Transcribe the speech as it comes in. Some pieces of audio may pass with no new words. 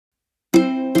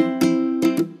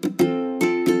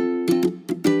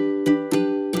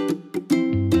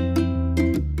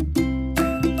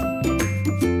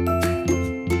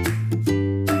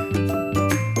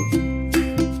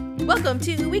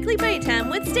Sleep Buddy Time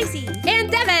with Stacy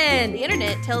and Devin. The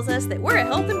internet tells us that we're a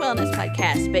health and wellness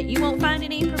podcast, but you won't find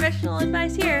any professional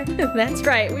advice here. That's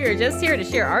right. We are just here to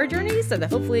share our journeys so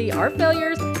that hopefully our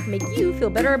failures make you feel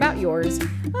better about yours.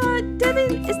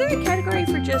 Devin, is there a category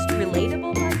for just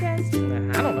relatable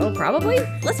podcast? I don't know, probably.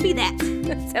 Let's be that.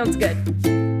 Sounds good.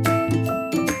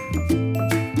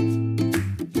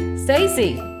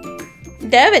 Stacy.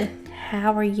 Devin.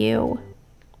 How are you?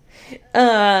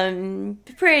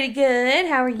 Pretty good.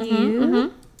 How are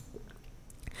you?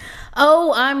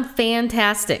 Oh, I'm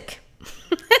fantastic.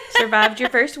 Survived your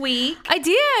first week. I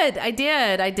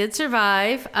did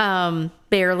survive,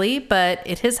 barely, but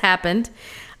it has happened.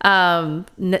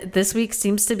 This week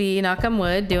seems to be, knock on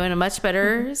wood, doing a much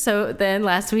better than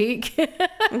last week.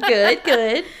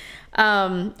 Good.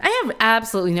 I have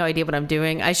absolutely no idea what I'm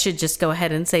doing. I should just go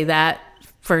ahead and say that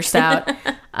first out.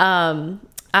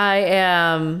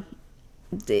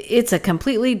 It's a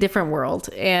completely different world,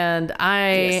 and I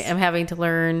am having to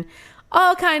learn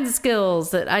all kinds of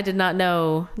skills that I did not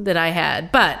know that I had,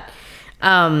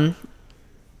 or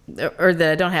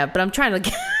that I don't have, but I'm trying to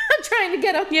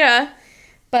get them. Yeah.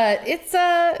 But it's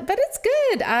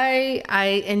good.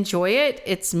 I enjoy it.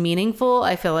 It's meaningful.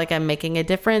 I feel like I'm making a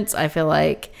difference. I feel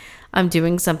like I'm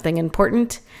doing something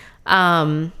important.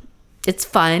 It's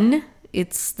fun.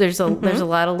 There's a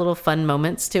lot of little fun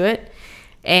moments to it.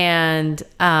 And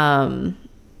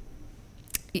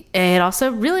it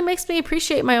also really makes me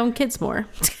appreciate my own kids more.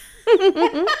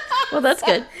 Well, that's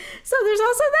good. So there's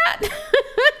also that.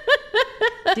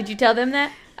 Did you tell them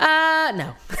that?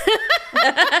 No.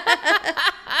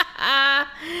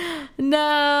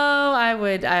 No, I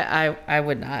would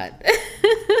not.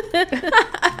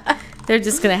 They're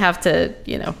just gonna have to,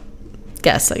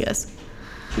 guess, I guess.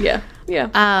 Yeah.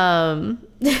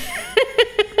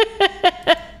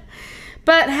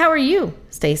 But how are you,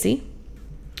 Stacy?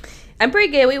 I'm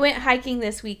pretty good. We went hiking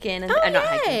this weekend. Not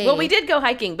hiking. Well, we did go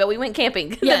hiking, but we went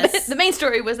camping. Yes. The main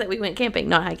story was that we went camping,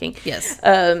 not hiking. Yes.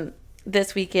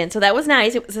 This weekend. So that was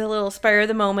nice. It was a little spur of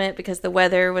the moment because the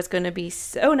weather was going to be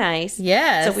so nice.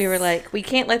 Yes. So we were like, we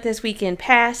can't let this weekend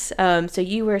pass. So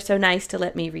you were so nice to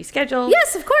let me reschedule.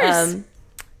 Yes, of course.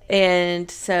 And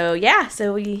so,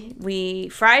 so we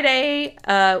Friday,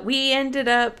 we ended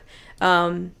up,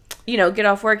 get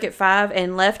off work at 5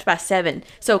 and left by 7.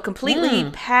 So completely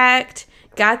packed,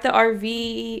 got the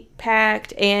RV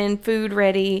packed and food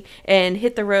ready and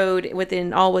hit the road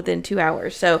within 2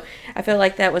 hours. So I feel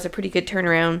like that was a pretty good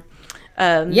turnaround.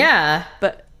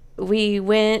 But we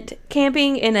went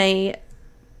camping in a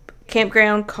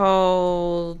campground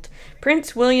called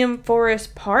Prince William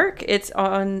Forest Park. It's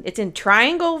in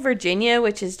Triangle, Virginia,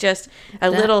 which is just a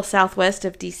little southwest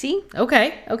of DC.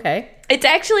 Okay. It's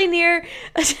actually near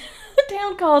a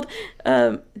town called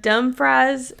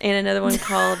Dumfries and another one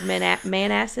called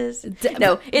Manassas.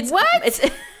 No, it's what?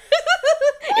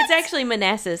 It's actually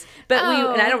Manassas, but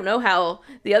and I don't know how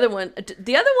the other one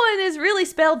is really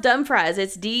spelled Dumfries.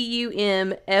 It's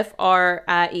Dumfries,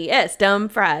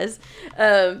 Dumfries.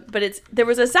 But there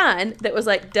was a sign that was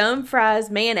like Dumfries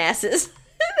Manasses.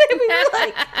 And we were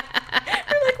like,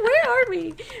 where are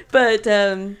we? But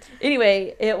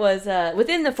anyway, it was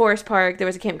within the forest park. There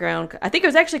was a campground. I think it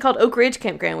was actually called Oak Ridge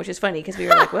Campground, which is funny because we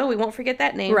were like, well, we won't forget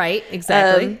that name. Right,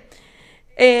 exactly.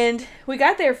 And we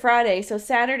got there Friday. So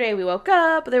Saturday we woke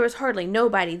up. There was hardly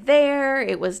nobody there.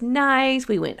 It was nice.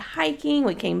 We went hiking.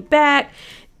 We came back.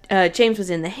 James was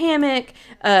in the hammock.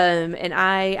 And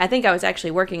I think I was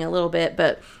actually working a little bit,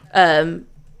 but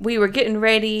we were getting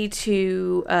ready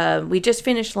to, we just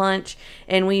finished lunch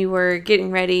and we were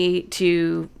getting ready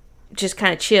to just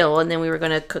kind of chill. And then we were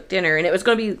going to cook dinner. And it was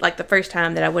going to be like the first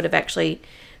time that I would have actually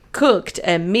cooked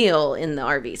a meal in the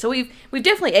RV. So we've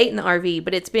definitely ate in the RV,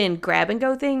 but it's been grab and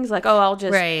go things like, I'll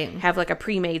just have like a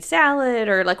pre-made salad,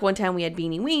 or like one time we had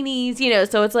beanie weenies,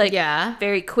 so it's like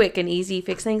very quick and easy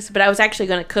fix things. But I was actually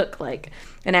going to cook like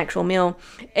an actual meal.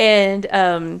 And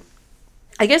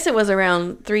I guess it was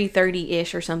around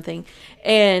 3:30-ish or something.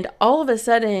 And all of a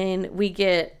sudden we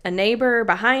get a neighbor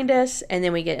behind us, and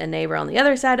then we get a neighbor on the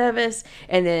other side of us,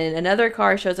 and then another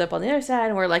car shows up on the other side,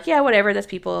 and we're like, yeah, whatever, that's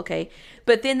people, okay.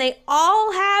 But then they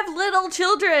all have little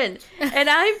children. And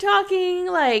I'm talking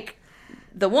like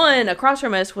the one across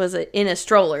from us was in a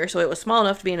stroller, so it was small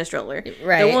enough to be in a stroller.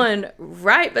 Right. The one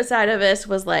right beside of us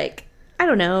was like, I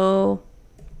don't know,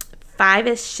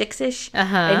 5-ish, 6-ish.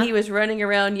 And he was running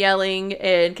around yelling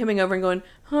and coming over and going,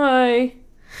 hi.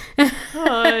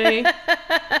 Hi.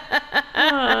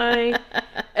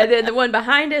 And then the one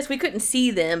behind us, we couldn't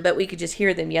see them, but we could just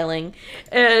hear them yelling.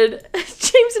 And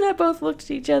James and I both looked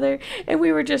at each other, and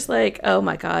we were just like, oh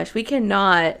my gosh, we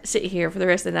cannot sit here for the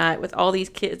rest of the night with all these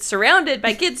kids surrounded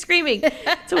by kids screaming.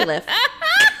 So we left.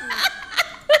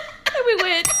 And we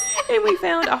went and we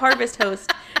found a Harvest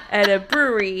Host at a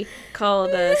brewery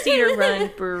called Cedar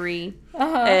Run Brewery.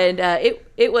 And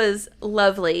it was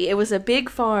lovely. It was a big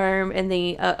farm, and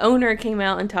the owner came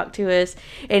out and talked to us,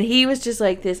 and he was just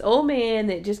like this old man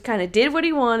that just kind of did what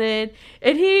he wanted,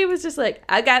 and he was just like,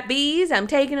 I got bees, I'm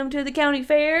taking them to the county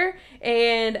fair,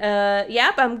 and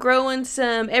yep, I'm growing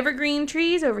some evergreen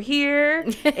trees over here,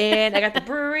 and I got the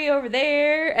brewery over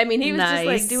there. I mean, he was just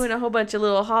like doing a whole bunch of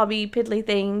little hobby piddly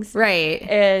things. Right.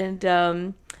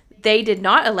 And they did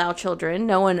not allow children.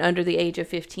 No one under the age of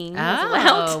 15 was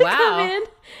allowed to come in.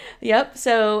 Yep.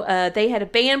 So they had a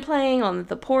band playing on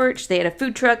the porch. They had a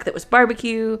food truck that was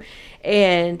barbecue.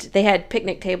 And they had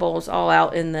picnic tables all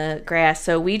out in the grass.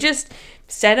 So we just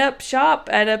set up shop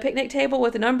at a picnic table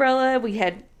with an umbrella.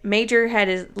 Major had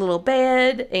his little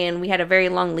bed. And we had a very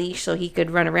long leash so he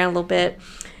could run around a little bit.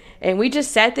 And we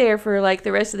just sat there for like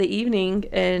the rest of the evening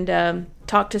and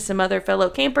talked to some other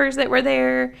fellow campers that were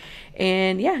there.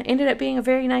 And yeah, ended up being a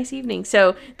very nice evening.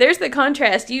 So there's the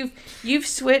contrast. You've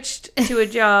switched to a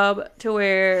job to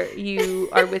where you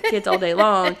are with kids all day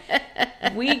long.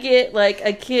 We get like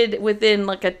a kid within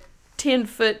like a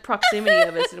 10-foot proximity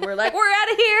of us, and we're like, we're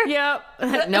out of here. Yep.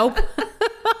 Nope.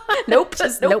 Nope.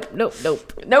 Just nope. Nope.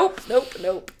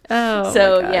 Oh,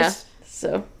 so my gosh. yeah.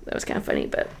 So that was kind of funny,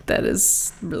 but that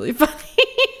is really funny.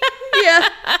 Yeah.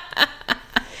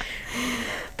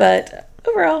 But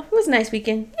overall, it was a nice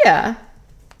weekend. Yeah.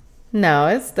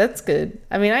 No, that's good.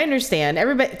 I mean, I understand.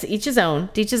 Everybody, to each his own.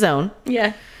 To each his own.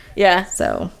 Yeah. Yeah.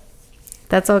 So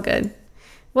that's all good.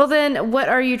 Well, then, what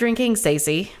are you drinking,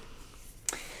 Stacey?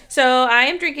 So I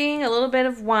am drinking a little bit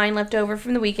of wine left over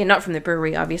from the weekend. Not from the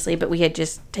brewery, obviously, but we had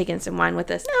just taken some wine with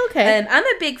us. Okay. I'm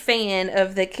a big fan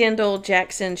of the Kendall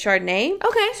Jackson Chardonnay.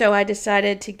 Okay. So I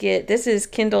decided to get, this is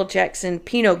Kendall Jackson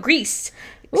Pinot Gris.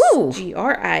 Ooh.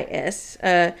 Gris.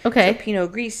 Okay. So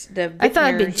Pinot Gris. I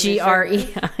thought it'd be GRE.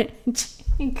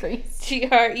 Gres.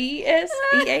 Yes.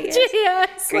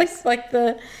 Like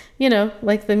the,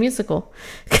 like the musical.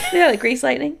 Yeah, like Grease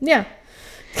Lightning. Yeah.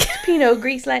 Pinot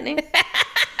Gris Lightning.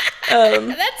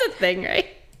 That's a thing, right?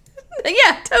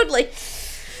 Yeah, totally.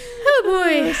 Oh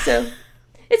boy. So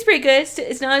it's pretty good.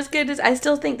 It's not as good as, I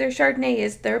still think their Chardonnay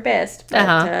is their best.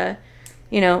 But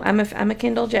I'm a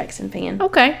Kendall Jackson fan.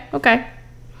 Okay.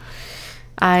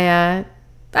 I've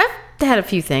had a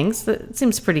few things. That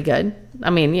seems pretty good. I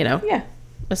mean, Yeah.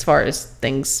 as far as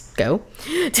things go.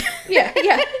 Yeah.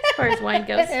 As far as wine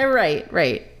goes.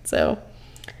 Right. So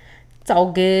it's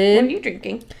all good. What are you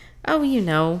drinking? Oh,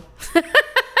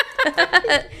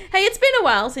 Hey, it's been a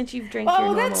while since you've drank your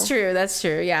normal. That's true.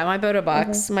 Yeah, my Boda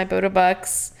Box.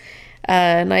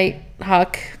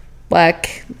 Nighthawk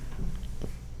Black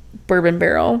Bourbon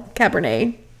Barrel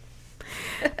Cabernet.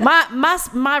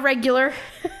 My regular.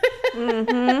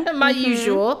 My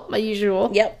usual.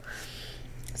 Yep.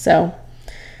 So,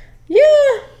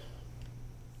 yeah.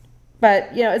 But,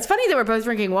 it's funny that we're both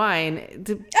drinking wine.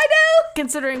 I know.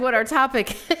 Considering what our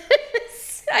topic is.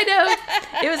 I know.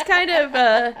 It was kind of,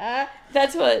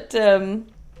 that's what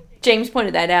James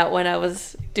pointed that out when I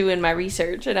was doing my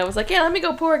research. And I was like, yeah, let me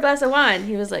go pour a glass of wine.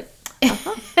 He was like,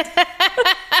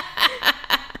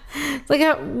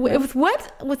 Like, with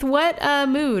what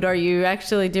mood are you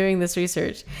actually doing this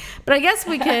research? But I guess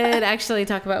we could actually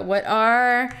talk about what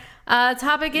our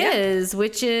topic is,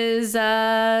 which is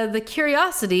the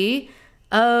curiosity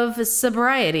of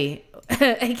sobriety,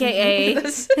 aka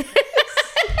the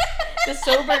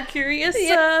sober curious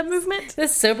movement. The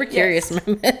sober curious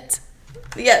movement.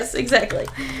 Yes, exactly.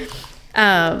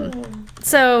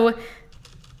 So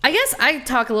I guess I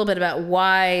talk a little bit about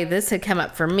why this had come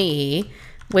up for me,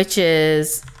 which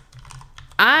is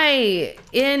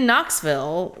in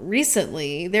Knoxville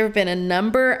recently, there have been a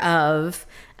number of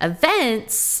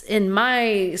events in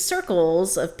my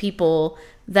circles of people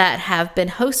that have been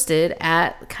hosted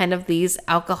at kind of these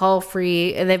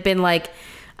alcohol-free, and they've been like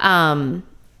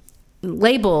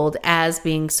labeled as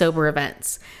being sober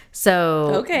events.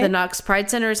 So the Knox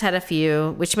Pride Center's had a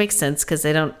few, which makes sense because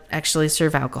they don't actually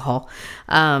serve alcohol.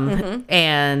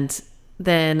 And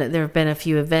then there have been a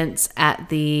few events at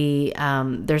the,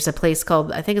 there's a place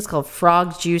called, I think it's called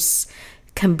Frog Juice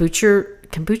Kombuchery?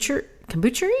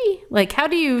 Like, how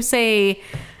do you say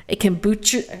a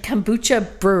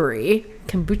kombucha brewery?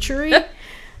 Kombuchery?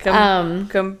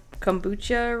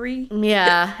 kombucha-y.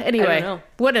 Yeah. Anyway, know.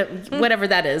 whatever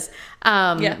that is.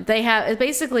 They have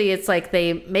basically it's like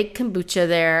they make kombucha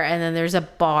there, and then there's a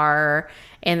bar,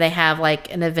 and they have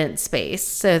like an event space.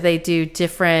 So they do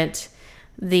different.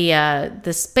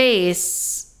 The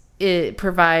space, it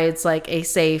provides like a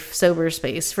safe, sober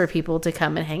space for people to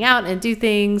come and hang out and do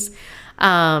things.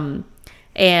 And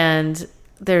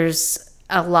there's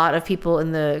a lot of people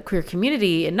in the queer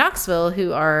community in Knoxville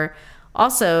who are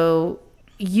also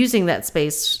using that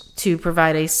space to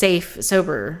provide a safe,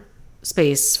 sober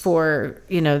space for,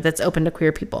 that's open to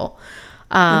queer people,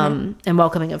 and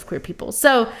welcoming of queer people.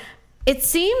 So it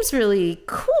seems really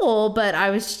cool, but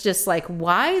I was just like,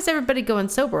 why is everybody going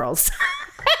sober all the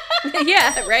time?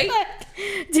 Yeah, right?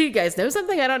 Do you guys know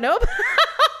something I don't know about?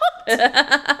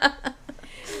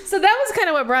 So that was kind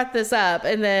of what brought this up.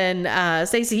 And then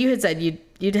Stacey, you had said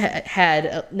you'd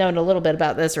had known a little bit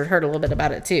about this or heard a little bit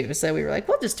about it too. So we were like,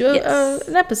 we'll just do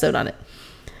an episode on it.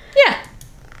 Yeah.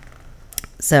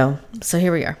 So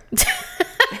here we are.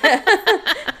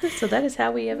 So that is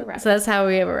how we have arrived. So that's how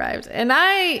we have arrived. And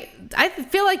I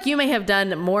feel like you may have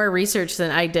done more research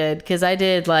than I did, because I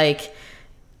did like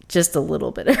just a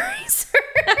little bit of research.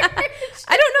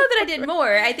 I don't know that I did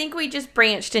more. I think we just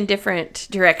branched in different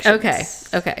directions.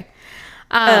 Okay.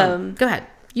 Go ahead.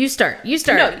 You start.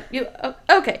 No, you.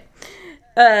 Okay.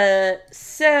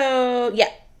 So yeah.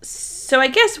 So I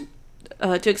guess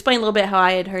to explain a little bit how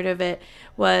I had heard of it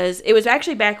was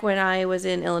actually back when I was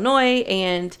in Illinois,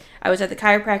 and I was at the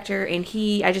chiropractor, and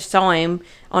I just saw him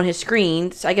on his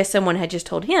screen. So I guess someone had just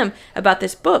told him about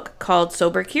this book called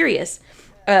Sober Curious.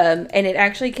 And it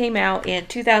actually came out in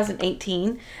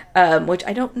 2018, which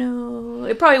I don't know.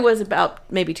 It probably was about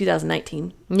maybe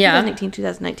 2019. Yeah.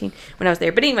 2019 when I was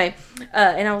there. But anyway,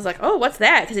 and I was like, oh, what's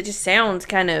that? Because it just sounds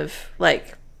kind of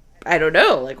like, I don't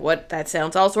know, like what that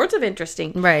sounds all sorts of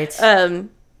interesting. Right.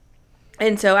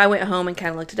 And so I went home and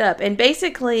kind of looked it up. And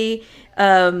basically,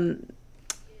 it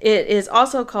is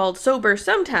also called Sober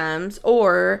Sometimes,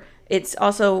 or it's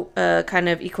also kind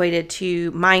of equated to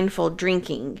mindful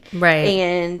drinking. Right.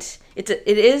 And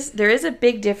there is a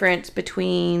big difference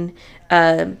between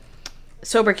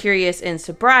Sober Curious and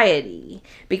sobriety,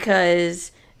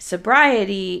 because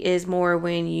sobriety is more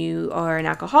when you are an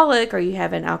alcoholic or you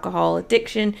have an alcohol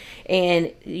addiction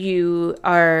and you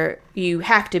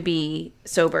have to be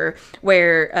sober,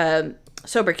 where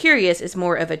Sober Curious is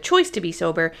more of a choice to be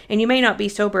sober, and you may not be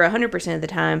sober 100% of the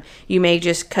time. You may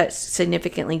just cut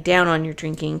significantly down on your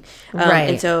drinking. Right.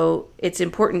 And so it's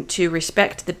important to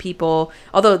respect the people,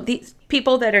 although these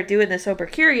people that are doing the Sober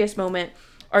Curious moment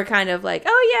are kind of like,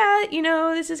 oh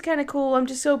yeah, this is kind of cool, I'm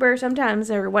just sober sometimes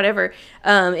or whatever.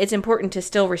 It's important to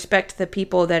still respect the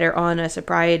people that are on a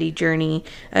sobriety journey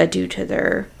due to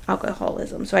their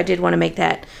alcoholism. So I did want to make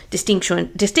that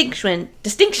distinction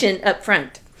up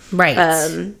front. Right.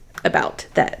 About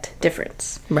that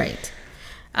difference. Right.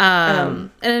 And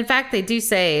in fact, they do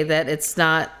say that it's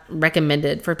not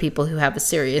recommended for people who have a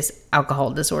serious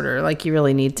alcohol disorder. Like, you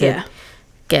really need to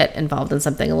get involved in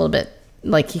something a little bit.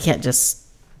 Like, you can't just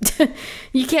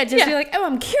be like, oh,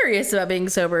 I'm curious about being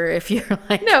sober, if you're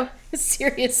like, no,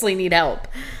 seriously need help.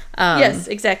 Yes,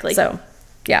 exactly. So,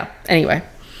 yeah. Anyway.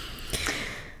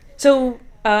 So,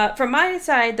 from my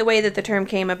side, the way that the term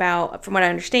came about, from what I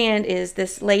understand, is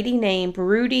this lady named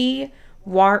Rudy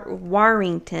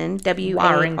Warrington,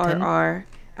 Warrington,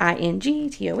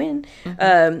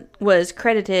 was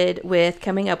credited with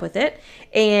coming up with it.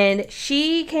 And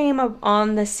she came up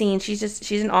on the scene.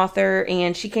 She's an author,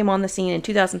 and she came on the scene in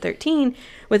 2013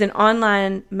 with an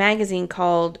online magazine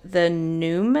called The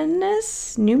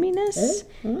Numinous. Numinous.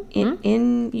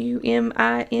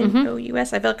 I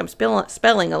feel like I'm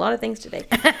spelling a lot of things today.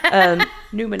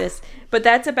 Numinous. But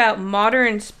that's about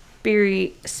modern spirit.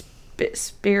 I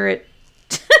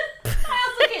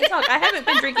also can't talk. I haven't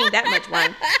been drinking that much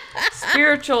wine.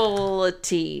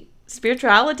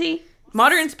 Spirituality?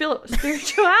 Modern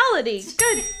spirituality.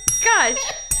 Good gosh.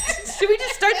 Should we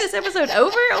just start this episode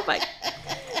over? Oh my.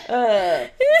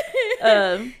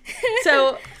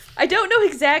 So I don't know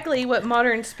exactly what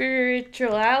modern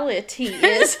spirituality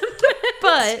is,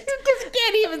 but you just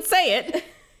can't even say it.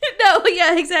 No,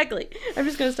 yeah, exactly. I'm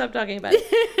just gonna stop talking about it.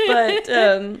 But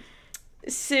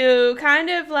so kind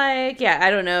of like, yeah, I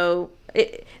don't know.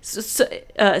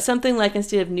 Something like,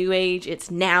 instead of new age,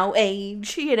 it's now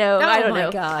age, I don't know. Oh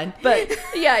my God. But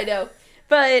yeah, I know.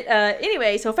 But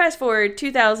anyway, so fast forward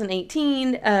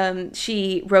 2018,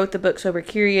 she wrote the book Sober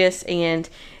Curious, and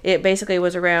it basically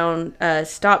was around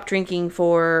stop drinking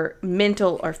for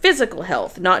mental or physical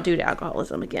health, not due to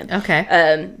alcoholism again.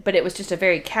 Okay. But it was just a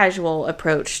very casual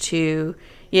approach to,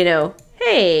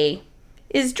 hey,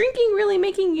 is drinking really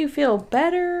making you feel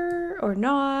better or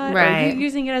not? Or are you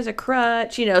using it as a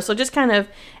crutch? So just kind of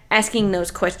asking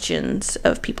those questions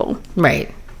of people.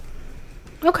 Right.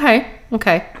 Okay.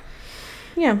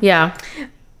 Yeah. Yeah.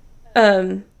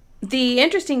 The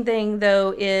interesting thing,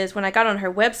 though, is when I got on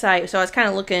her website, so I was kind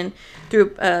of looking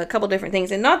through a couple different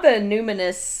things, and not the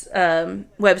Numinous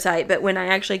website, but when I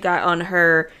actually got on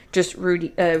her just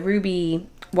Ruby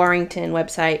Warrington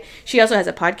website, she also has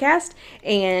a podcast,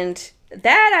 and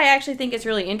that I actually think is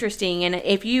really interesting. And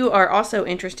if you are also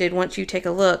interested, once you take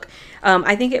a look,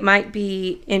 I think it might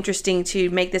be interesting to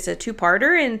make this a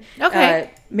two-parter, and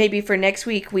maybe for next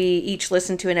week we each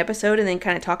listen to an episode and then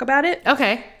kind of talk about it.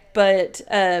 Okay. But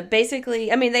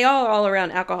basically, I mean, they all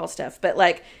around alcohol stuff. But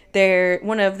like,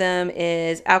 one of them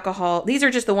is alcohol. These are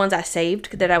just the ones I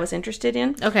saved that I was interested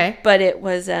in. Okay. But it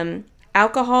was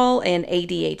alcohol and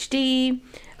ADHD,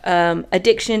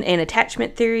 addiction and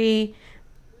attachment theory,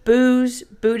 booze,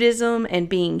 Buddhism, and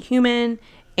being human,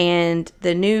 and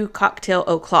the new Cocktail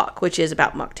O'Clock, which is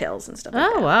about mocktails and stuff like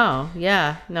that. Oh, wow.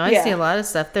 Yeah. No, I see a lot of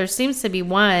stuff. There seems to be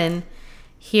one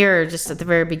here just at the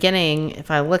very beginning.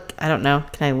 If I look, I don't know,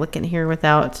 can I look in here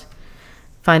without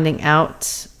finding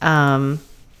out?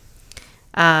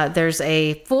 There's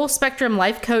a full spectrum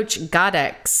life coach,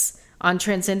 Godex, on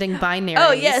transcending binaries.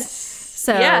 Oh, yes.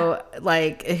 So,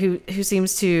 like, who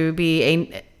seems to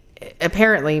be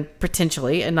apparently,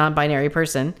 potentially, a non-binary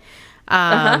person.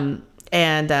 And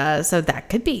so that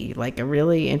could be, like, a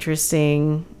really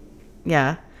interesting,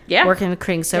 working with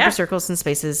creating sober circles and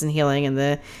spaces and healing in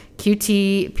the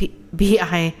QTBI-POC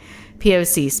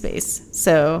space.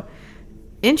 So,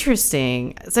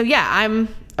 interesting. So, I'm,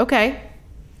 okay.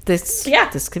 This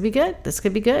could be good. This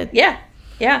could be good. Yeah.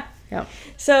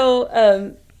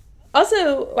 So,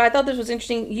 also, I thought this was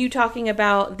interesting, you talking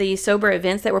about the sober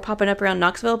events that were popping up around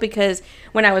Knoxville, because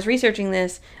when I was researching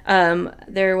this,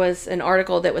 there was an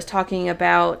article that was talking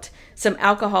about some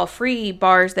alcohol-free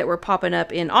bars that were popping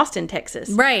up in Austin, Texas.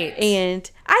 Right.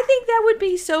 And I think that would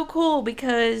be so cool,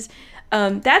 because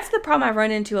that's the problem I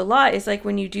run into a lot, is like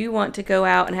when you do want to go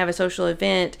out and have a social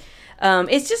event,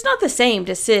 it's just not the same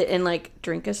to sit and like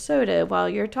drink a soda while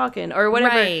you're talking or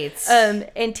whatever. Right.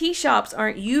 And tea shops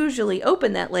aren't usually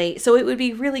open that late. So it would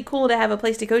be really cool to have a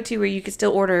place to go to where you could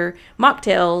still order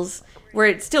mocktails, where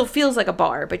it still feels like a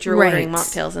bar, but you're ordering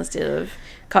mocktails instead of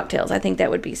cocktails. I think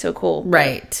that would be so cool.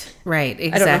 Right.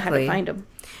 Exactly. I don't know how to find them.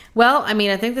 Well, I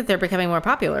mean, I think that they're becoming more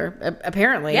popular,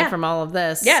 apparently, from all of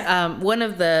this. Yeah. One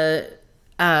of the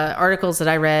articles that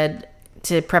I read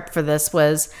to prep for this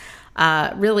was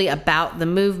really about the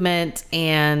movement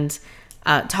and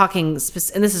talking, and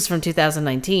this is from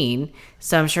 2019,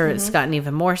 so I'm sure it's gotten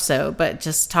even more so, but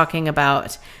just talking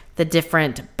about the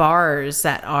different bars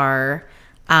that are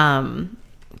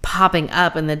popping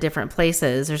up in the different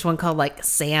places. There's one called like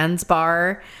Sands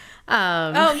Bar.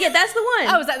 Oh, yeah, that's the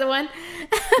one. Oh, is that the one?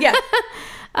 Yeah.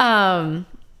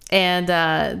 And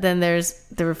then there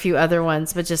were a few other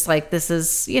ones, but just like, this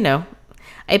is,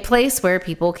 a place where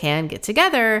people can get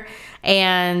together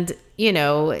and,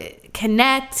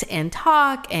 connect and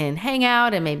talk and hang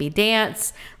out and maybe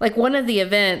dance. Like one of the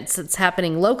events that's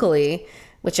happening locally,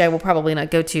 which I will probably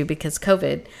not go to because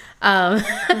COVID. I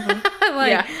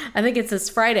think it's this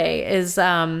Friday, is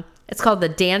it's called the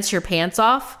Dance Your Pants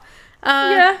Off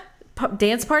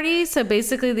dance party. So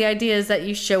basically the idea is that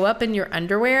you show up in your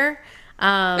underwear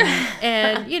and,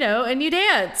 and you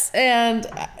dance. And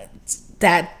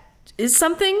that is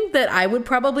something that I would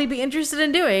probably be interested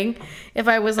in doing if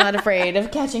I was not afraid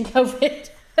of catching COVID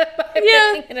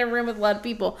being in a room with a lot of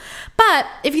people. But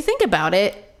if you think about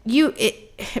it,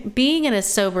 being in a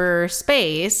sober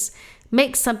space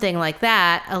makes something like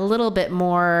that a little bit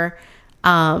more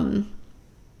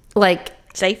like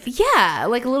safe. Yeah,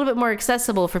 like a little bit more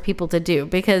accessible for people to do,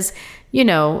 because if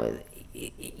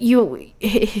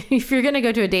you're gonna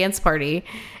go to a dance party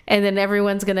and then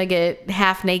everyone's gonna get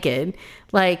half naked,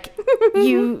 like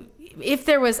if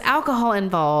there was alcohol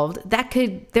involved,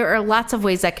 there are lots of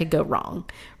ways that could go wrong,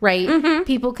 right?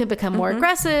 People could become more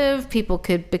aggressive. People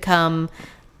could become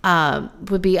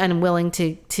would be unwilling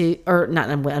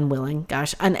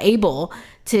unable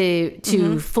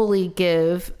to fully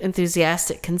give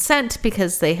enthusiastic consent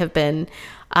because they have been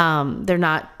they're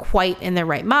not quite in their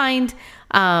right mind.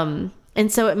 And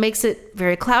so it makes it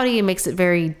very cloudy. It makes it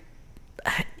very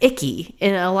icky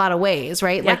in a lot of ways,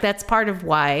 right? Yeah. Like that's part of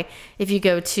why if you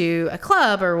go to a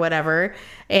club or whatever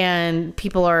and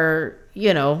people are,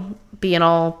 being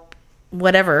all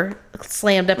whatever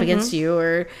slammed up against you,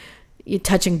 or you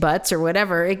touching butts or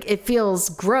whatever, it feels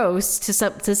gross to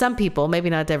some people,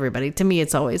 maybe not to everybody. To me,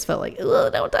 it's always felt like,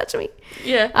 oh, don't touch me.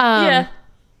 Yeah.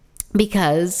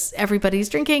 because everybody's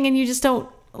drinking and you just don't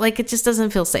like, it just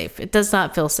doesn't feel safe. It does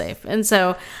not feel safe. And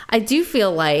so I do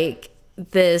feel like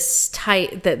this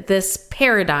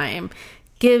paradigm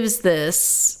gives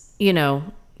this,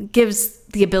 gives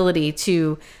the ability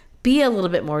to be a little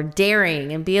bit more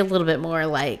daring and be a little bit more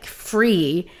like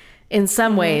free in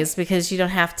some ways, because you don't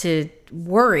have to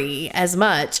worry as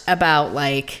much about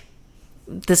like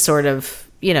this sort of,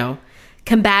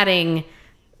 combating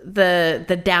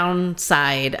the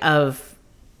downside of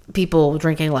people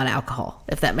drinking a lot of alcohol,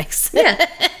 if that makes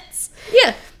sense.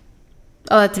 Yeah.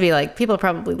 Oh, that to be like, people are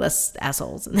probably less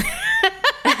assholes.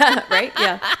 Right?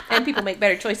 Yeah. And people make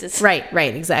better choices. Right.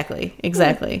 Exactly.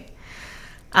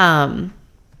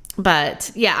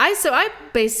 But yeah, I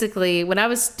basically, when I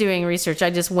was doing research, I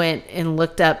just went and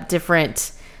looked up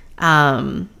different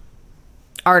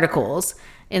articles.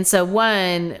 And so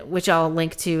one, which I'll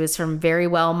link to, is from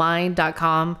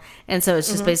verywellmind.com. And so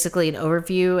it's just basically an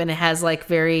overview, and it has like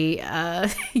very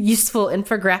useful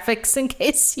infographics in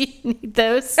case you need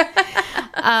those.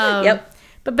 Yep.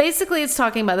 But basically it's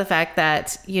talking about the fact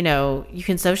that, you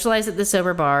can socialize at the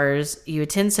sober bars, you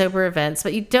attend sober events,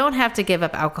 but you don't have to give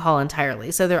up alcohol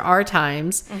entirely. So there are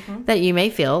times that you may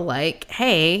feel like,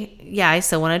 hey, yeah, I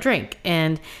still want to drink.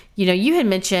 And, you had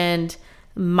mentioned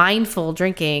mindful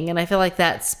drinking, and I feel like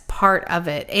that's part of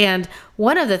it. And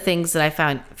one of the things that I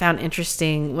found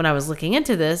interesting when I was looking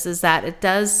into this is that it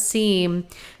does seem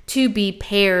to be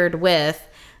paired with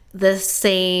the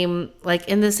same, like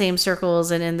in the same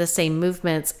circles and in the same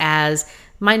movements as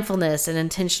mindfulness and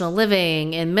intentional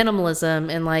living and minimalism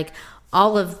and like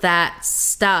all of that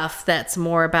stuff that's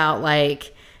more about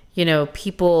like,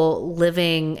 people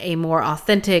living a more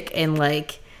authentic and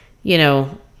like,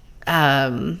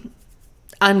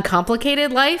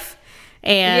 uncomplicated life.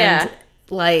 And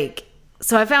like,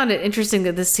 so I found it interesting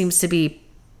that this seems to be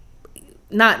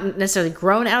not necessarily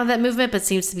grown out of that movement, but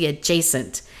seems to be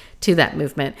adjacent to that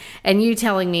movement. And you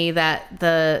telling me that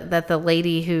the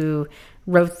lady who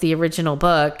wrote the original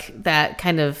book that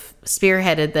kind of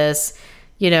spearheaded this,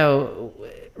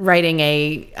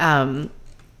 writing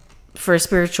for a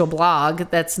spiritual blog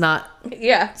that's not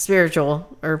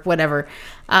spiritual or whatever,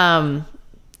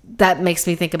 that makes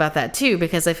me think about that too,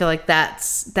 because I feel like that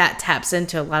taps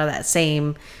into a lot of that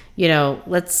same,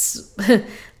 let's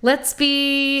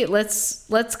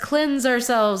cleanse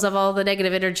ourselves of all the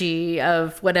negative energy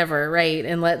of whatever, right?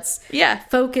 And let's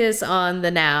focus on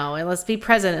the now, and let's be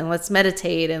present, and let's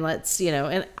meditate, and let's,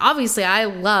 and obviously I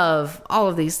love all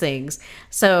of these things.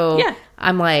 So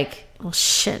I'm like, well,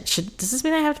 shit, does this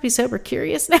mean I have to be sober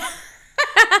curious now?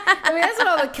 I mean, that's what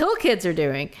all the kill kids are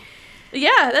doing.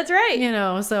 Yeah, that's right.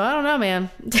 So I don't know, man.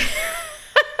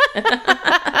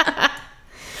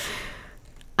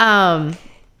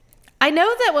 I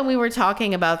know that when we were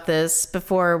talking about this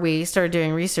before we started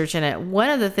doing research in it, one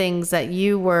of the things that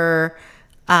you were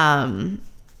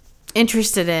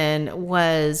interested in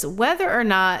was whether or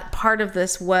not part of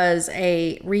this was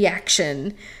a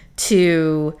reaction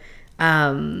to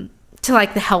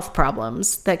like the health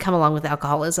problems that come along with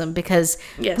alcoholism, because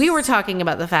we were talking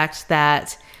about the fact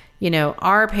that,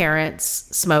 our parents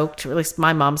smoked, or at least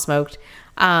my mom smoked.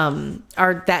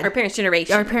 Our parents'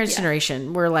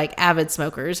 generation were like avid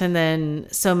smokers, and then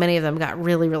so many of them got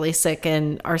really, really sick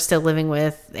and are still living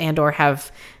with and or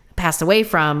have passed away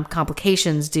from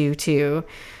complications due to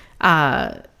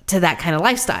that kind of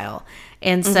lifestyle.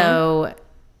 And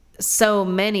so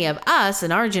many of us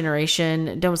in our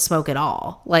generation don't smoke at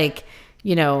all, like,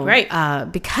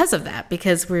 because of that,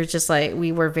 because we're just like,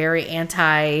 we were very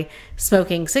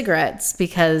anti-smoking cigarettes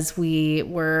because we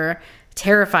were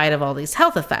terrified of all these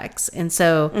health effects. And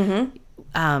so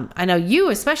I know you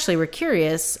especially were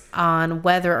curious on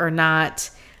whether or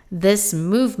not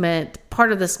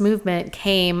part of this movement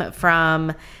came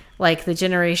from like the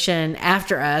generation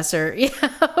after us, or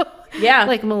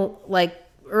like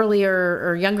earlier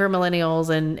or younger millennials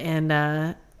and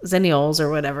Zennials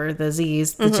or whatever, the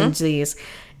Z's, the Gen Z's,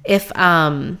 if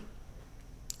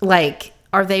like,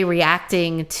 are they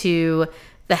reacting to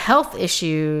the health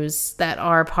issues that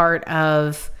are part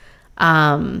of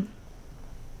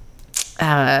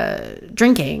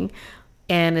drinking,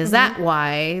 and is that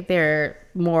why they're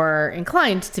more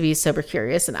inclined to be sober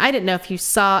curious? And I didn't know if you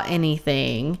saw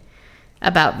anything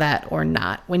about that or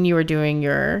not when you were doing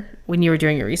your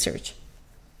research.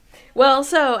 Well,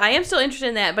 so I am still interested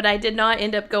in that, but I did not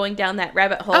end up going down that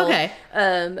rabbit hole. Okay.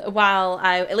 While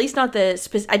at least not I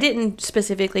didn't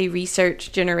specifically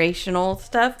research generational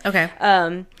stuff. Okay.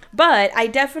 But I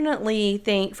definitely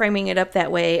think framing it up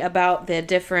that way about the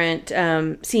different,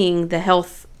 seeing the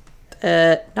health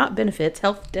not benefits,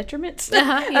 health detriments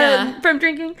Yeah. from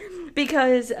drinking.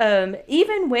 Because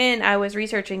even when I was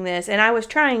researching this, and I was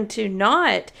trying to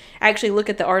not actually look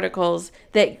at the articles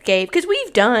that gave, because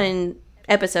we've done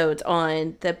episodes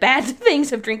on the bad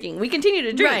things of drinking. We continue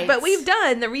to drink, Right. but we've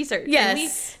done the research. Yes. And we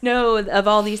know of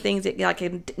all these things that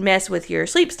can mess with your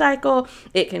sleep cycle.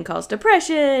 It can cause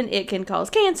depression. It can cause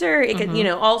cancer. It can,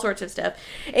 all sorts of stuff.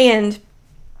 And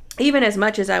even as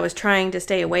much as I was trying to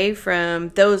stay away from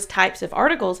those types of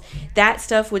articles, that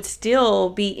stuff would still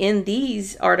be in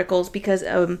these articles because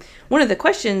one of the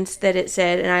questions that it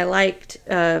said, and I liked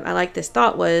this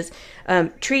thought, was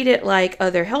treat it like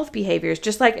other health behaviors,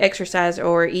 just like exercise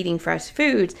or eating fresh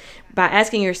foods, by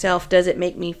asking yourself, does it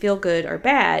make me feel good or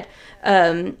bad?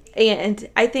 And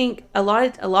I think a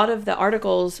lot of the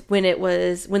articles when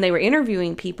they were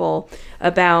interviewing people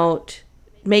about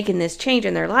making this change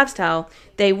in their lifestyle,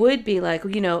 they would be like,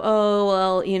 when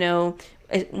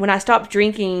I stopped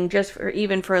drinking just for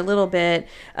a little bit,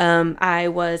 I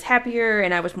was happier,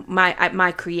 and I was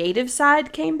my creative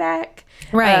side came back.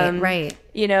 Right.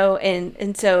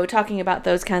 And so talking about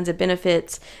those kinds of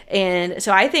benefits. And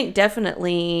so I think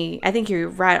you're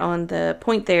right on the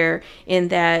point there, in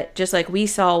that just like we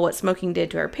saw what smoking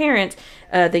did to our parents,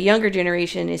 the younger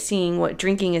generation is seeing what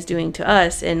drinking is doing to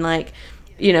us, and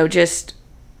just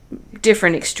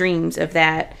different extremes of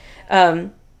that.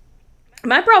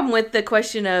 My problem with the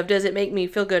question of does it make me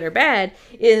feel good or bad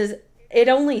is it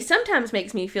only sometimes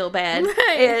makes me feel bad.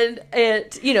 Right. And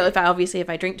if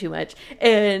I drink too much.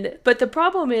 But the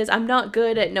problem is I'm not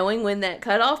good at knowing when that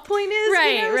cutoff point is.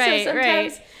 Right.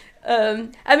 So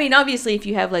sometimes, obviously if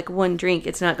you have like one drink,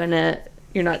 you're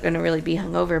not gonna really be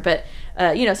hungover, but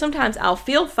sometimes I'll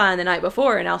feel fine the night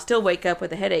before and I'll still wake up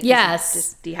with a headache. Yes.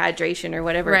 It's just dehydration or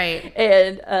whatever. Right.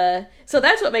 And so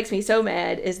that's what makes me so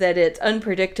mad, is that it's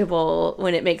unpredictable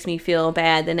when it makes me feel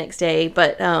bad the next day.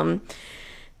 But,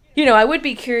 I would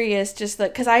be curious, just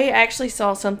because I actually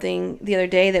saw something the other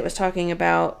day that was talking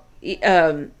about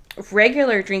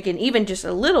regular drinking, even just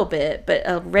a little bit, but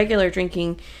regular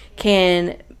drinking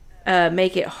can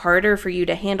make it harder for you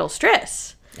to handle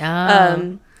stress.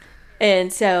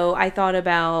 And so I thought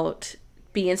about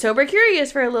being sober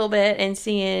curious for a little bit and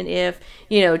seeing if,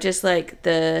 just like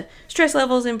the stress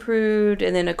levels improved.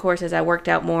 And then, of course, as I worked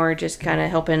out more, just kind of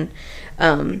helping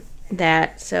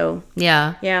that. So,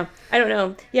 Yeah. I don't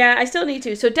know. Yeah, I still need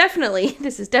to. So definitely,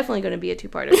 this is definitely going to be a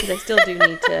two-parter, because I still do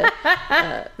need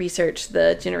to research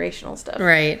the generational stuff.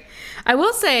 Right. I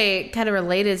will say, kind of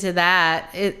related to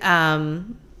that,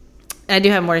 I do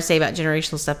have more to say about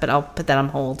generational stuff, but I'll put that on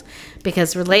hold,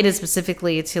 because related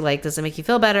specifically to does it make you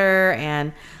feel better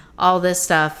and all this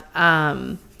stuff.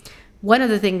 One of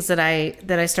the things that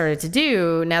I started to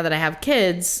do now that I have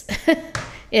kids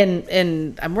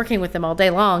and I'm working with them all day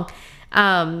long,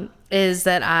 is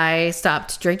that I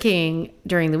stopped drinking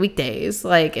during the weekdays.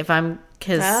 I'm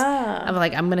going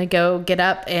to go get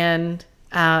up and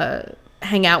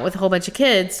hang out with a whole bunch of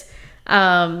kids.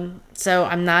 So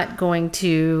I'm not going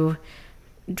to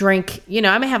drink,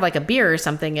 I may have a beer or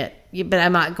something but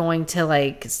I'm not going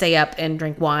to stay up and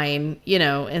drink wine,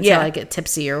 until I get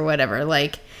tipsy or whatever.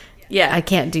 I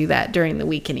can't do that during the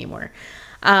week anymore.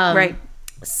 Right.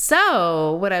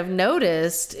 So what I've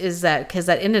noticed is that, because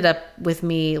that ended up with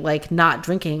me not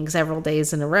drinking several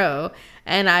days in a row,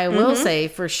 and I will say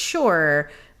for sure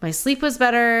my sleep was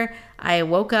better. I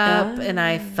woke up and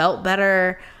I felt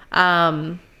better.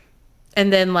 And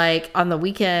then on the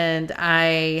weekend,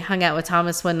 I hung out with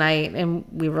Thomas one night and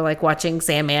we were watching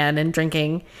Sandman and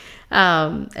drinking.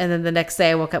 And then the next day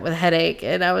I woke up with a headache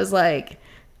and I was like,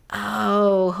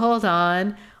 oh, hold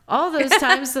on. All those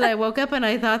times that I woke up and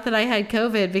I thought that I had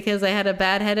COVID because I had a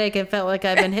bad headache and felt like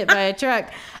I'd been hit by a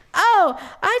truck. Oh,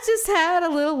 I just had a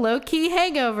little low-key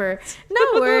hangover. No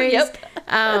worries. Yep.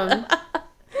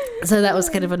 So that was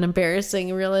kind of an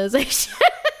embarrassing realization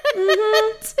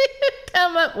to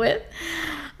come up with.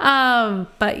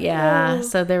 But yeah,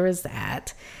 so there was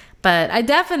that. But I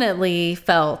definitely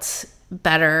felt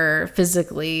better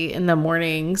physically in the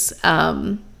mornings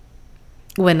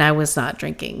when I was not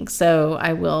drinking. So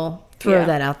I will throw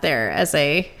that out there as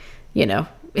a, I'm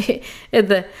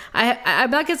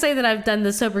not gonna say that I've done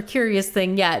the sober curious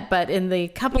thing yet, but in the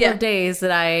couple of days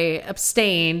that I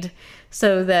abstained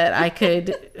so that I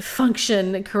could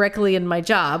function correctly in my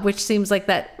job, which seems like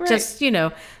that just,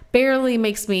 barely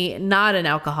makes me not an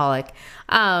alcoholic.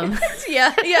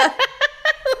 Yeah.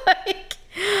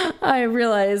 I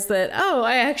realized that,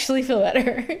 I actually feel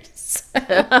better.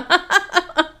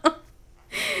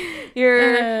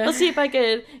 Let's see if I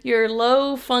could, your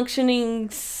low functioning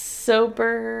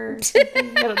sober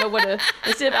something. I don't know what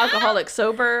instead of alcoholic,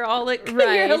 sober-olic.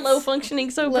 Right. You're a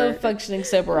low-functioning sober. Low-functioning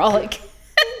soberolic.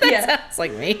 That sounds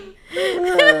like me.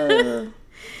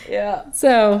 Yeah.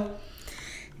 So,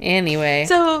 anyway.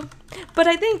 So, but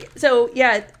I think, so,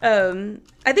 yeah,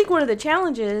 I think one of the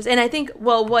challenges, and I think,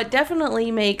 well, what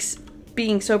definitely makes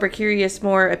being sober curious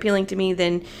more appealing to me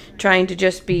than trying to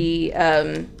just be,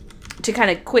 to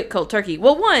kind of quit cold turkey.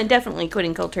 Well, one, definitely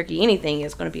quitting cold turkey, anything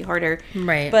is going to be harder.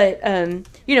 Right. But,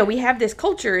 you know, we have this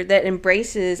culture that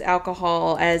embraces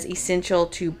alcohol as essential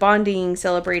to bonding,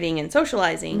 celebrating, and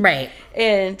socializing. Right.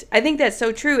 And I think that's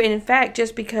so true. And in fact,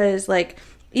 just because, like,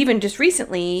 even just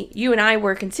recently, you and I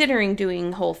were considering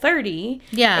doing Whole30.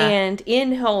 Yeah. And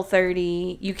in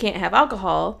Whole30, you can't have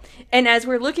alcohol. And as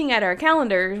we're looking at our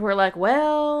calendars, we're like,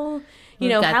 well, you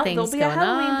know, there'll be a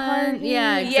Halloween party.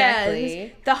 Yeah, exactly. Yeah,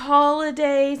 the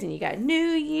holidays, and you got New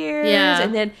Year's. Yeah.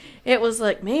 And then it was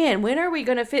like, man, when are we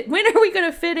going to fit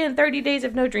in 30 days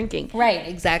of no drinking? Right,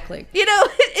 exactly. You know,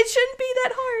 it shouldn't be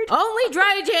that hard. Only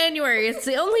dry January. It's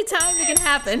the only time it can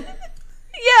happen.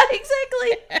 Yeah,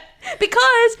 exactly.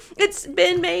 Because it's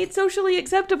been made socially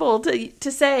acceptable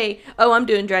to say, oh, I'm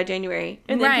doing dry January.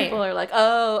 And then people are like,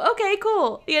 oh, okay,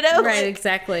 cool. You know? Right,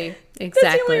 exactly. That's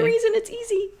the only reason it's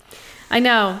easy. I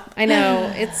know.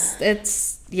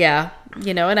 It's yeah.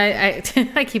 You know, and I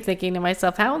I keep thinking to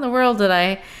myself, how in the world did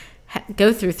I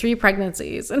go through 3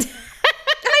 pregnancies? I know.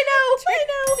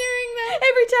 During that.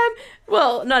 Every time.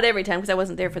 Well, not every time because I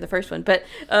wasn't there for the first one. But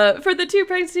for the 2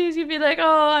 pregnancies, you'd be like,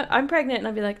 oh, I'm pregnant. And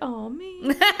I'd be like, oh, me. You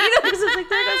know, because it's like,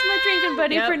 there goes my drinking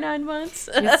buddy for 9 months.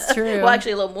 It's true. Well,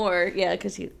 actually, a little more. Yeah,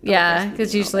 because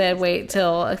because usually I'd wait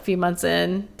till a few months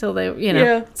in till they, you know.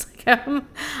 Yeah. It's like,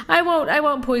 I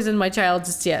won't poison my child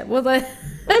just yet. We'll let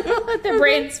their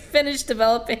brains finish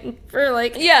developing for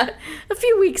like a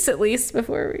few weeks at least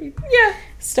before we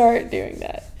start doing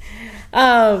that.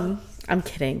 I'm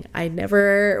kidding. I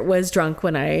never was drunk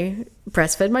when I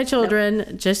breastfed my children. No.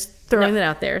 Just throwing that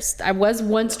out there. I was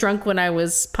once drunk when I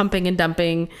was pumping and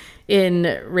dumping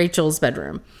in Rachel's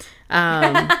bedroom,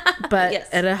 but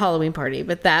at a Halloween party.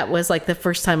 But that was like the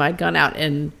first time I'd gone out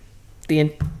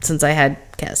since I had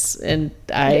Kes, and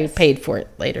I paid for it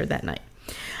later that night.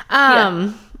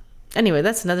 Anyway,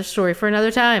 that's another story for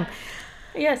another time.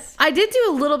 Yes. I did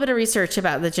do a little bit of research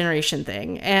about the generation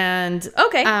thing, and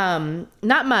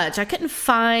not much. I couldn't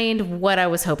find what I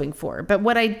was hoping for, but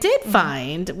what I did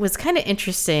find was kind of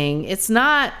interesting. It's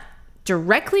not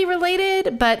directly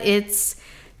related, but it's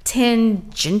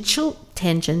tangentially.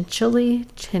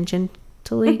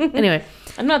 Anyway,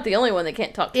 I'm not the only one that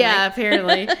can't talk tonight. Yeah,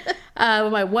 apparently.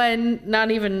 With my one,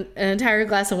 not even an entire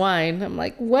glass of wine. I'm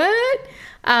like, what?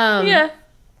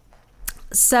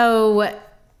 So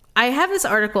I have this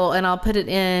article, and I'll put it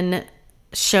in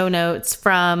show notes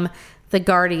from The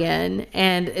Guardian,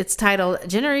 and it's titled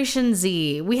Generation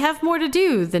Z. We have more to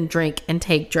do than drink and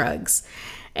take drugs.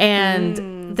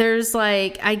 And there's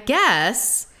like, I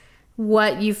guess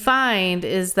what you find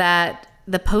is that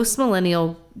the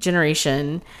post-millennial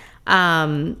generation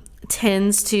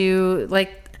tends to,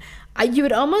 like, you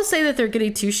would almost say that they're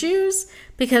goody two-shoes,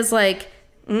 because like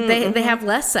they have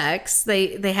less sex,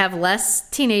 they have less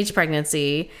teenage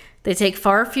pregnancy, they take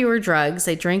far fewer drugs,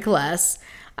 they drink less,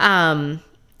 they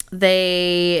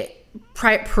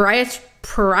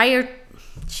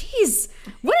jeez,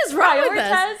 what is wrong with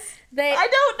us? I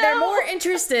don't know. They're more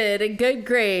interested in good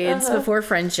grades before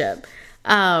friendship.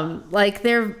 Like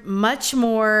they're much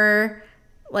more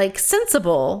like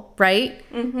sensible, right?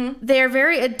 Mm-hmm. They're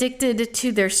very addicted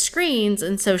to their screens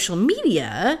and social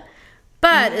media.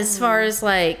 But as far as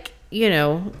like, you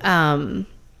know,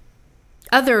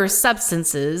 other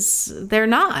substances, they're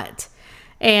not.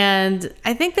 And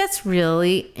I think that's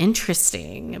really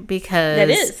interesting because, that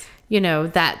is. You know,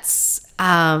 that's,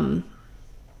 I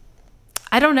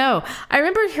don't know. I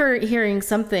remember hearing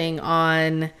something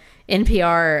on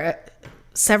NPR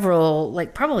several,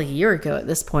 like probably a year ago at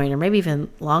this point, or maybe even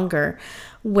longer,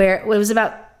 where it was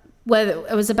about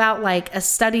like a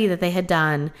study that they had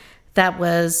done that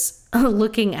was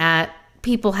looking at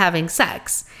people having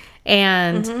sex.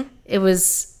 And it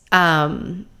was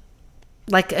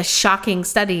like a shocking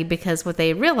study because what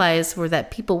they realized were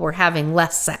that people were having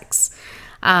less sex.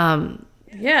 And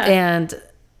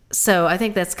so I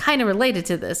think that's kind of related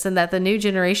to this, and that the new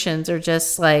generations are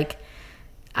just like,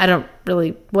 I don't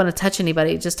really want to touch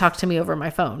anybody. Just talk to me over my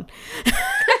phone.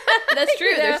 That's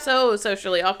true. They're so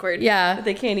socially awkward. Yeah. That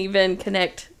they can't even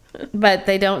connect. But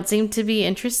they don't seem to be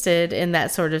interested in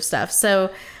that sort of stuff.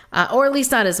 So, or at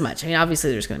least not as much. I mean,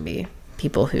 obviously there's going to be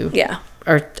people who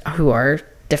are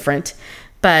different.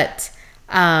 But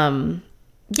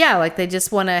yeah, like they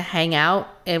just want to hang out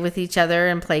with each other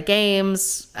and play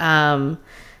games.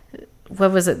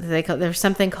 What was it that they called? There's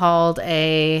something called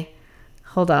a,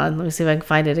 hold on, let me see if I can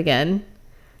find it again.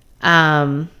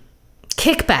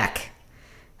 Kickback.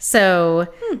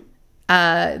 So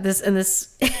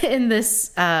this in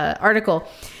this article,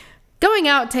 going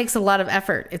out takes a lot of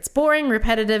effort. It's boring,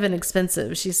 repetitive, and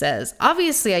expensive, she says.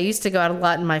 Obviously, I used to go out a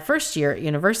lot in my first year at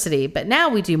university, but now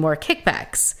we do more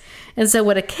kickbacks. And so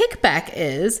what a kickback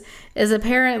is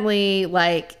apparently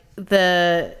like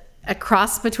a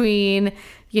cross between,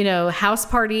 house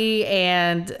party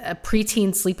and a preteen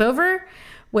sleepover,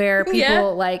 where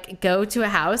people like go to a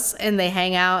house and they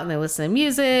hang out and they listen to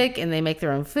music and they make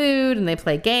their own food and they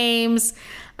play games.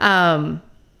 And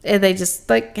they just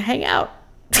like hang out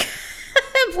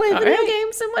and play video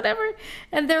games and whatever.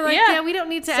 And they're like, yeah, we don't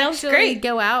need to actually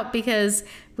go out because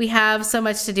we have so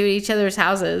much to do at each other's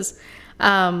houses.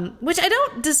 Which I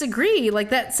don't disagree. Like,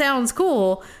 that sounds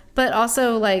cool, but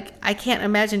also like, I can't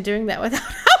imagine doing that without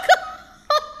alcohol.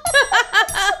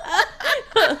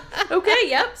 Okay,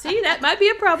 yep. See, that might be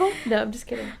a problem. No, I'm just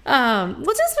kidding. Well,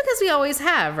 just because we always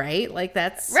have, right? Like,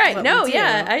 that's right. What No, we do.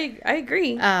 yeah, I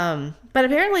agree. But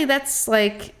apparently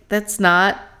that's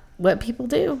not what people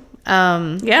do.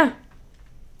 Yeah.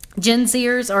 Gen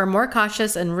Zers are more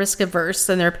cautious and risk averse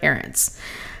than their parents.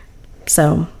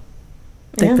 So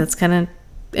I think that's kind of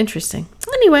interesting.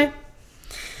 Anyway.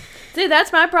 See,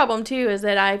 that's my problem too, is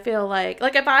that I feel like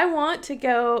if I want to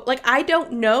go, like, I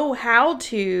don't know how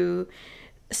to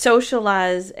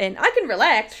socialize, and I can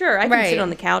relax, sure, I can sit on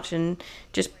the couch and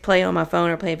just play on my phone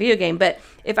or play a video game, but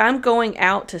if I'm going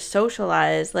out to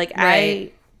socialize, like,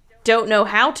 I don't know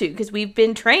how to, because we've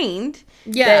been trained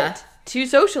that to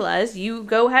socialize, you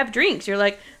go have drinks. You're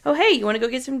like, oh, hey, you want to go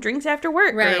get some drinks after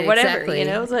work or whatever, exactly.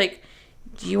 It's like,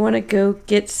 do you want to go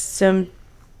get some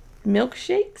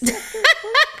milkshakes after work?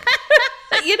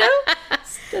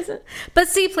 Doesn't. But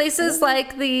see, places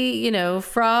like the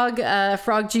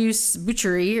frog juice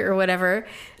butchery or whatever,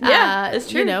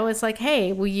 it's true. It's like,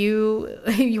 hey, will you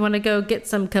want to go get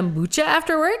some kombucha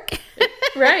after work?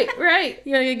 right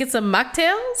You want to get some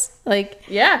mocktails, like,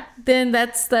 then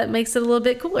that makes it a little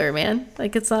bit cooler, man.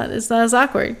 Like, it's not as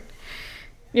awkward.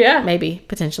 Maybe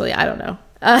potentially, I don't know.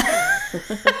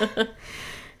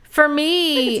 For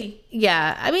me,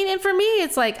 and for me,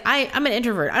 it's like, I'm an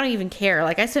introvert. I don't even care.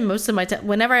 Like, I spend most of my time,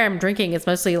 whenever I'm drinking, it's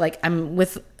mostly like I'm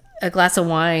with a glass of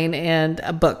wine and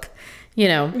a book,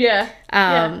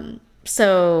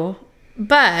 So,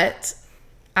 but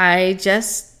I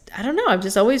don't know. I've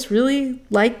just always really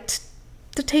liked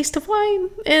the taste of wine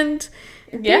and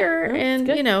beer and,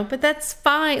 but that's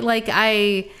fine. Like,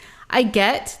 I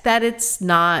get that it's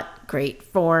not great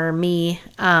for me.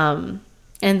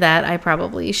 And that I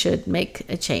probably should make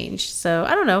a change. So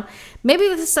I don't know. Maybe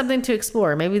this is something to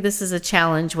explore. Maybe this is a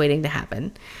challenge waiting to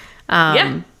happen.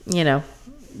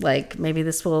 Like, maybe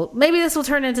this will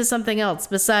turn into something else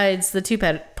besides the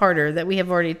two-parter that we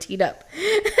have already teed up.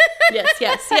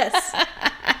 Yes.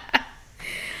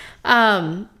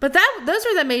 But those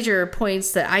are the major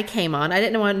points that I came on. I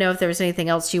didn't want to know if there was anything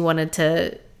else you wanted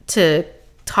to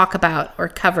talk about or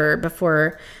cover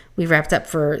before we wrapped up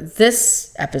for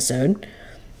this episode.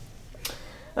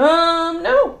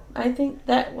 No, I think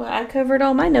that I covered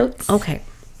all my notes. Okay,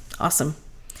 awesome.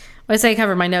 When I say I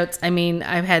covered my notes, I mean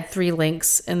I had 3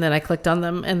 links and then I clicked on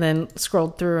them and then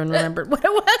scrolled through and remembered what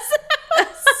it was.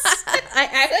 I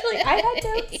had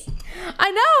notes.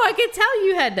 I know, I could tell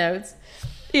you had notes.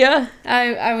 Yeah,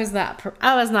 I was not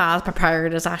as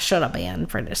prepared as I should have been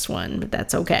for this one, but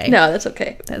that's okay. No, that's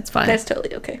okay. That's fine. That's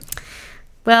totally okay.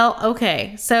 Well,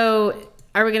 okay. So,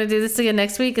 are we going to do this again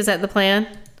next week? Is that the plan?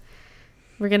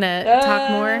 We're going to talk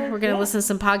more? We're going to listen to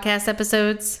some podcast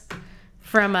episodes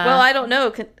from... well, I don't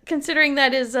know. Considering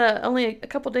that is only a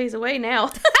couple days away now.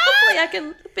 Hopefully I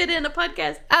can fit in a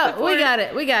podcast. Oh, before. We got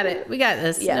it. We got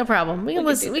this. Yeah. No problem. We can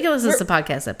listen to some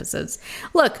podcast episodes.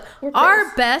 Look,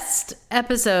 our best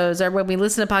episodes are when we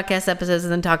listen to podcast episodes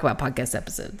and then talk about podcast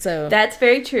episodes. So that's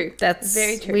very true. That's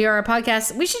very true. We are a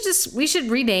podcast. We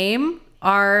should rename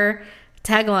our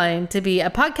tagline to be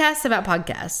a podcast about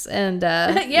podcasts, and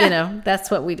that's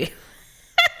what we do.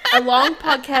 A long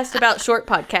podcast about short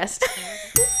podcast.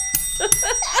 That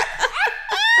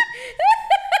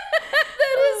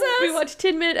is us. We watch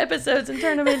 10-minute episodes and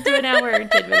turn them into an hour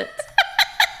and 10 minutes.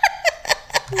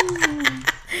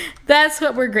 That's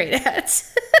what we're great at.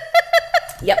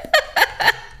 Yep.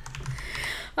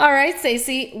 All right,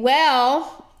 Stacey.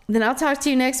 Well, then I'll talk to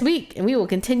you next week, and we will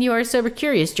continue our Sober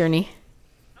Curious journey.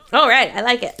 All right. I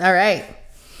like it. All right.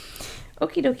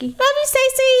 Okie dokie. Love you,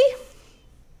 Stacey.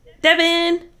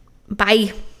 Devin.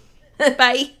 Bye.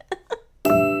 Bye.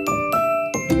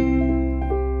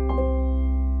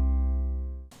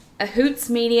 a Hoots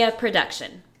Media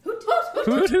production. Hoot, hoot,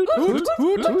 hoot, hoot,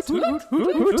 hoot, hoot, hoot,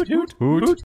 hoot, hoot, hoot, hoot.